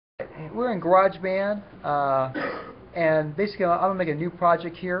We're in GarageBand, and basically I'm going to make a new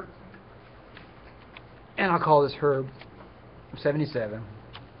project here, and I'll call this Herb 77.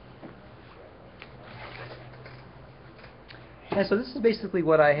 And so this is basically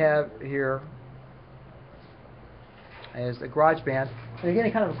what I have here as the GarageBand. And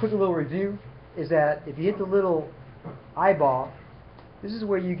again, kind of a quick little review is that if you hit the little eyeball, this is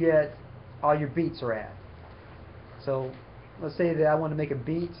where you get all your beats are at. So let's say that I want to make a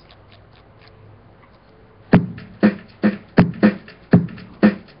beat.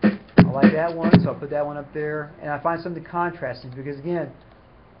 I like that one, so I'll put that one up there, and I find something contrasting because again,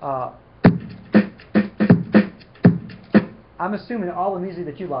 I'm assuming all the music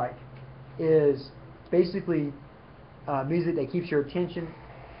that you like is basically music that keeps your attention.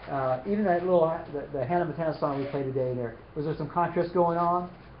 Even that little the Hannah Montana song we played today, was there some contrast going on?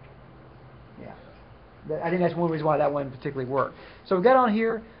 Yeah. I think that's one reason why that one particularly worked. So we got on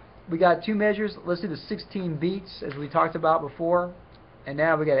here, we got two measures. Let's do the 16 beats as we talked about before. And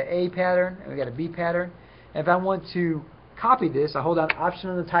now we got an A pattern and we got a B pattern. And if I want to copy this, I hold down Option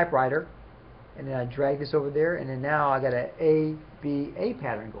on the typewriter, and then I drag this over there, and then now I got an A, B, A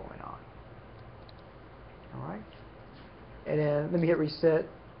pattern going on. All right. And then let me hit reset.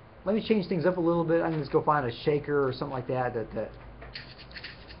 Let me change things up a little bit. I can just go find a shaker or something like that that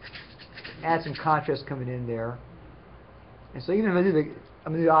add some contrast coming in there. And so even if I do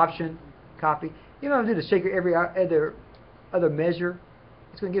I'm gonna do the Option, copy. Even if I do the shaker every other measure,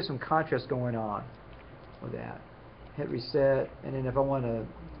 it's going to give some contrast going on with that. Hit reset, and then if I want to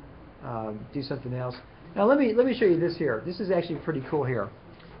do something else. Now let me show you this here. This is actually pretty cool here.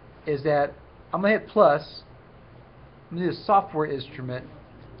 Is that I'm going to hit plus. I'm going to do a software instrument,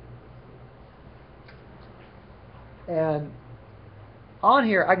 and on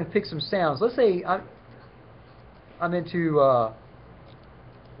here I can pick some sounds. Let's say I'm into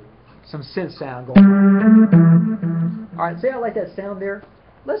some synth sound going on. Alright, say I like that sound there.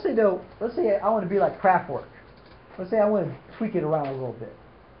 Let's say I want to be like Kraftwerk. Let's say I want to tweak it around a little bit.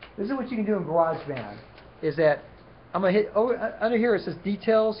 This is what you can do in GarageBand. Is that I'm going to hit under here it says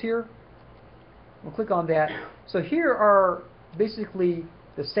details here. We'll click on that. So here are basically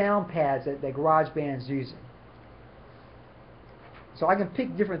the sound pads that GarageBand is using. So I can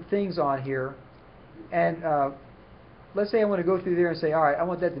pick different things on here, and let's say I want to go through there and say, all right, I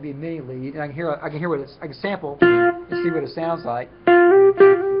want that to be a mini lead, and I can hear what I can sample and see what it sounds like.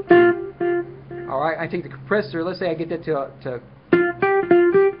 All right, I take the compressor. Let's say I get that to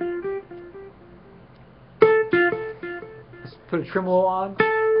let's put a tremolo on,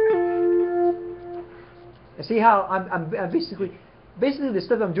 and see how I'm basically the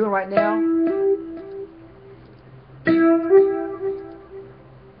stuff I'm doing right now.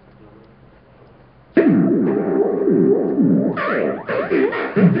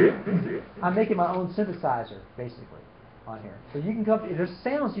 I'm making my own synthesizer, basically, on here. So you can come, if there's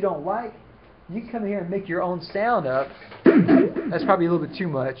sounds you don't like, you can come here and make your own sound up. That's probably a little bit too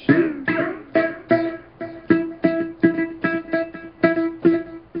much.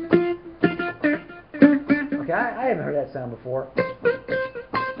 Okay, I haven't heard that sound before.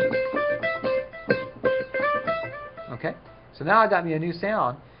 Okay, so now I got me a new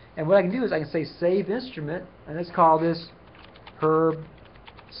sound. And what I can do is I can say save instrument, and let's call this Herb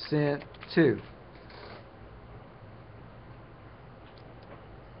Synth 2.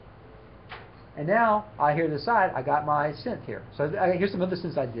 And now I hear the side, I got my synth here. So here's some other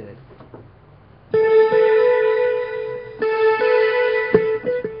synths I did.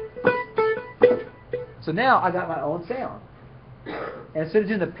 So now I got my own sound. And instead of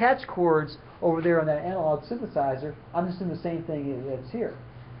doing the patch chords over there on that analog synthesizer, I'm just doing the same thing that's here.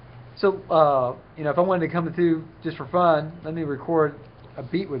 So you know, if I wanted to come through just for fun, let me record a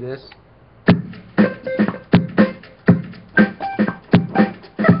beat with this.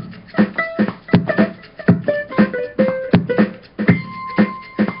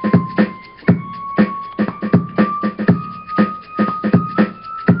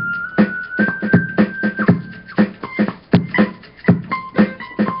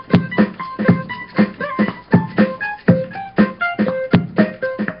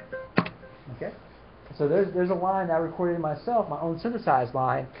 So there's a line I recorded myself, my own synthesized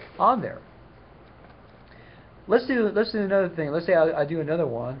line on there. Let's do another thing. Let's say I do another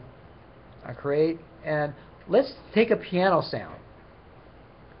one. I create, and let's take a piano sound,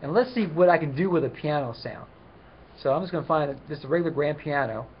 and let's see what I can do with a piano sound. So I'm just going to find just a regular grand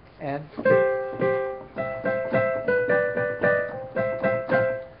piano, and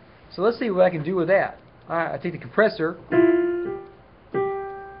so let's see what I can do with that. All right, I take the compressor.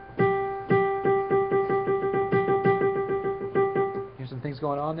 Here's some things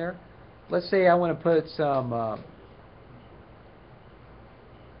going on. on there. Let's say I want to put some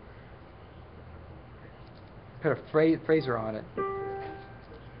put a phaser on it.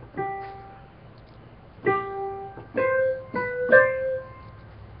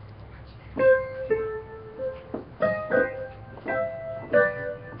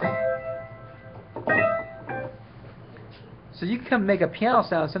 So you can come make a piano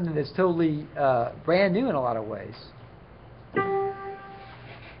sound something that's totally brand new in a lot of ways.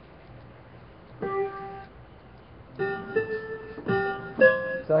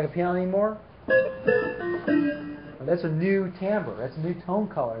 Is that like a piano anymore? Well, that's a new timbre. That's a new tone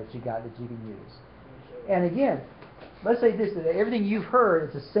color that you got that you can use. And again, let's say this: that everything you've heard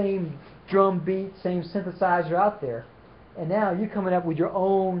is the same drum beat, same synthesizer out there, and now you're coming up with your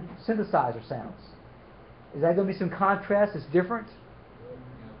own synthesizer sounds. Is that going to be some contrast that's different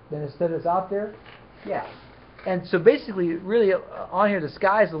than the stuff that's out there? Yeah. And so basically, really, on here, the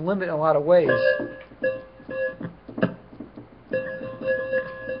sky's the limit in a lot of ways.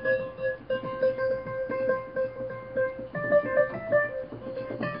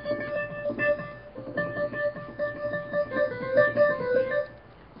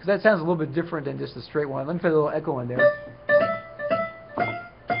 Because that sounds a little bit different than just a straight one. Let me put a little echo in there.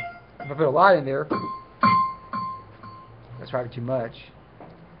 If I put a lot in there, that's probably too much.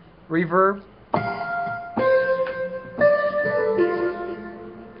 Reverb.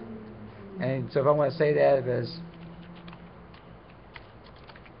 And so if I want to say that as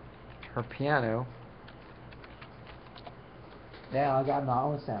her piano, now I got my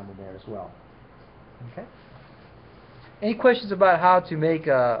own sound in there as well. Okay. Any questions about how to make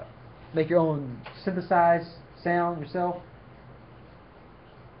your own synthesized sound yourself?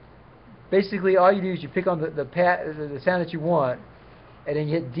 Basically, all you do is you pick on the sound that you want, and then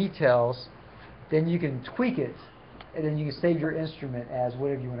you hit details. Then you can tweak it, and then you can save your instrument as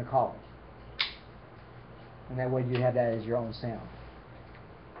whatever you want to call it. And that way you have that as your own sound.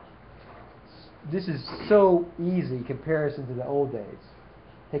 This is so easy in comparison to the old days,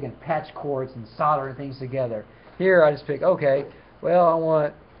 taking patch cords and soldering things together. Here I just pick, okay, well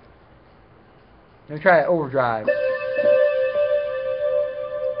let me try overdrive.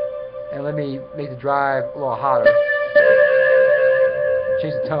 And let me make the drive a little hotter.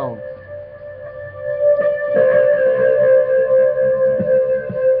 Change the tone.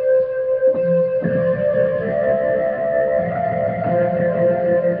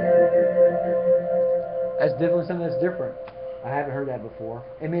 That's definitely something that's different. I haven't heard that before.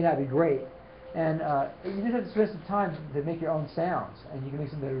 It may not be great. And you just have to spend some time to make your own sounds. And you can make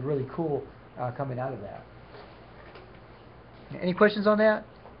something that is really cool coming out of that. Any questions on that?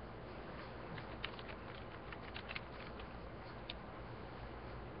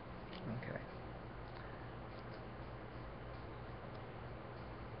 Okay.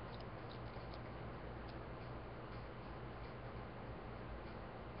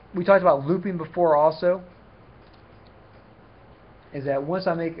 We talked about looping before also. Is that once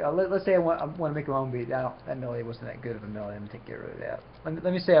I make, let's say I want to make my own beat. That melody wasn't that good of a melody. I'm going to get rid of that.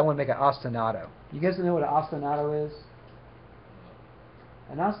 Let me say I want to make an ostinato. You guys know what an ostinato is?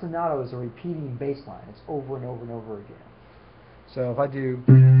 An ostinato is a repeating bass line. It's over and over and over again. So if I do,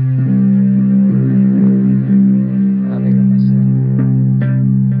 I'll make it myself.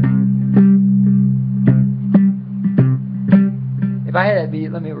 If I had that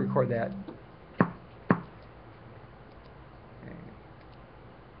beat, let me record that.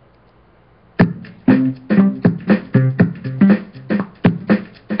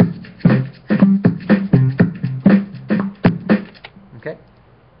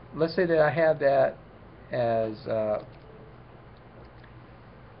 Let's say that I have that as,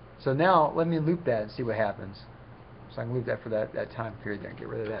 so now let me loop that and see what happens. So I can loop that for that time period there and get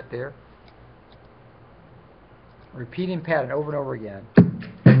rid of that there. Repeating pattern over and over again.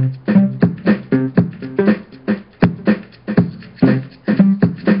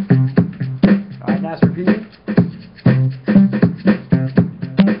 Alright, now it's repeating.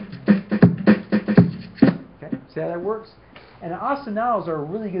 Okay, see how that works? And ostinatos are a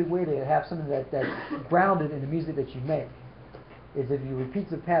really good way to have something that's grounded in the music that you make. Is if you repeat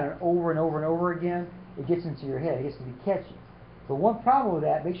the pattern over and over and over again, it gets into your head. It gets to be catchy. But one problem with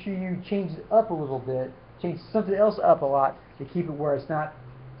that, make sure you change it up a little bit, change something else up a lot to keep it where it's not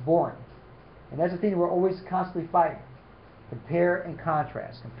boring. And that's the thing we're always constantly fighting. Compare and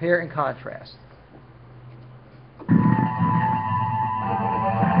contrast. Compare and contrast.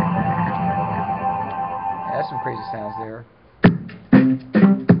 Yeah, that's some crazy sounds there.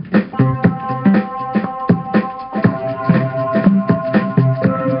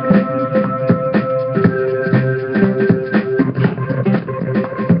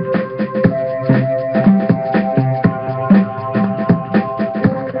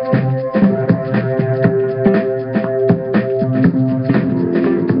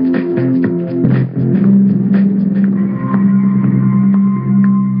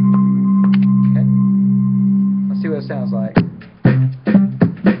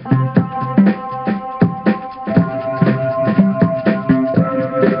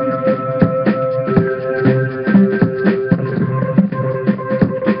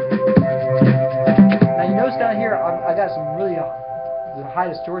 high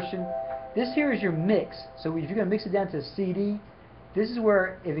distortion. This here is your mix. So if you're going to mix it down to a CD, this is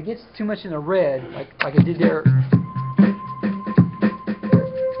where if it gets too much in the red, like it did there,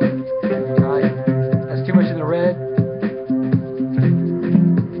 that's too much in the red.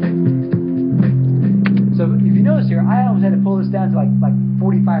 So if you notice here, I almost had to pull this down to like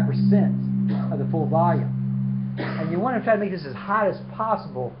 45% of the full volume. And you want to try to make this as hot as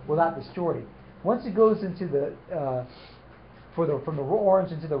possible without distorting. Once it goes into the from the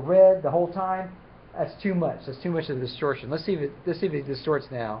orange into the red the whole time, that's too much. That's too much of the distortion. Let's see if it distorts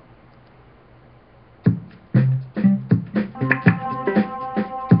now.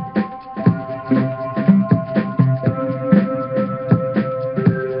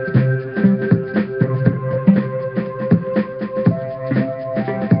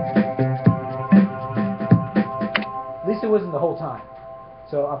 At least it wasn't the whole time.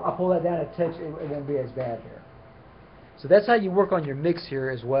 So I'll pull that down a touch. It won't be as bad there. So that's how you work on your mix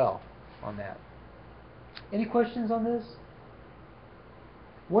here as well on that. Any questions on this?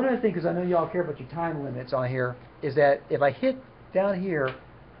 One other thing, because I know y'all care about your time limits on here, is that if I hit down here,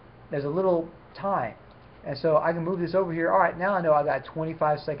 there's a little time. And so I can move this over here. All right, now I know I got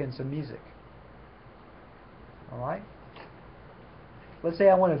 25 seconds of music. All right? Let's say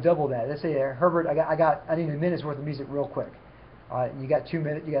I want to double that. Let's say, Herbert, I need a minute's worth of music real quick. All right, you got 2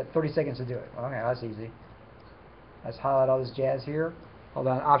 minutes, you got 30 seconds to do it. Okay, that's easy. Let's highlight all this jazz here. Hold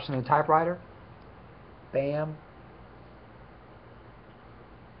on, Option on the typewriter. Bam.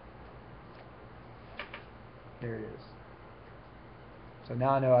 There it is. So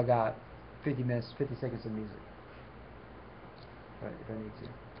now I know I got 50 seconds of music. If I need to.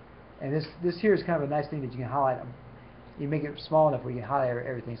 And this here is kind of a nice thing that you can highlight. You make it small enough where you can highlight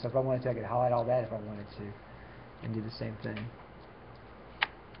everything. So if I wanted to, I could highlight all that if I wanted to, and do the same thing.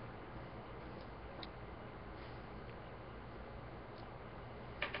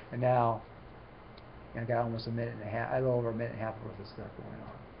 And now I got almost a minute and a half, a little over a minute and a half worth of stuff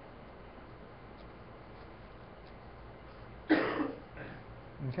going on.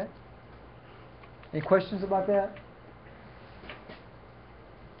 Okay. Any questions about that?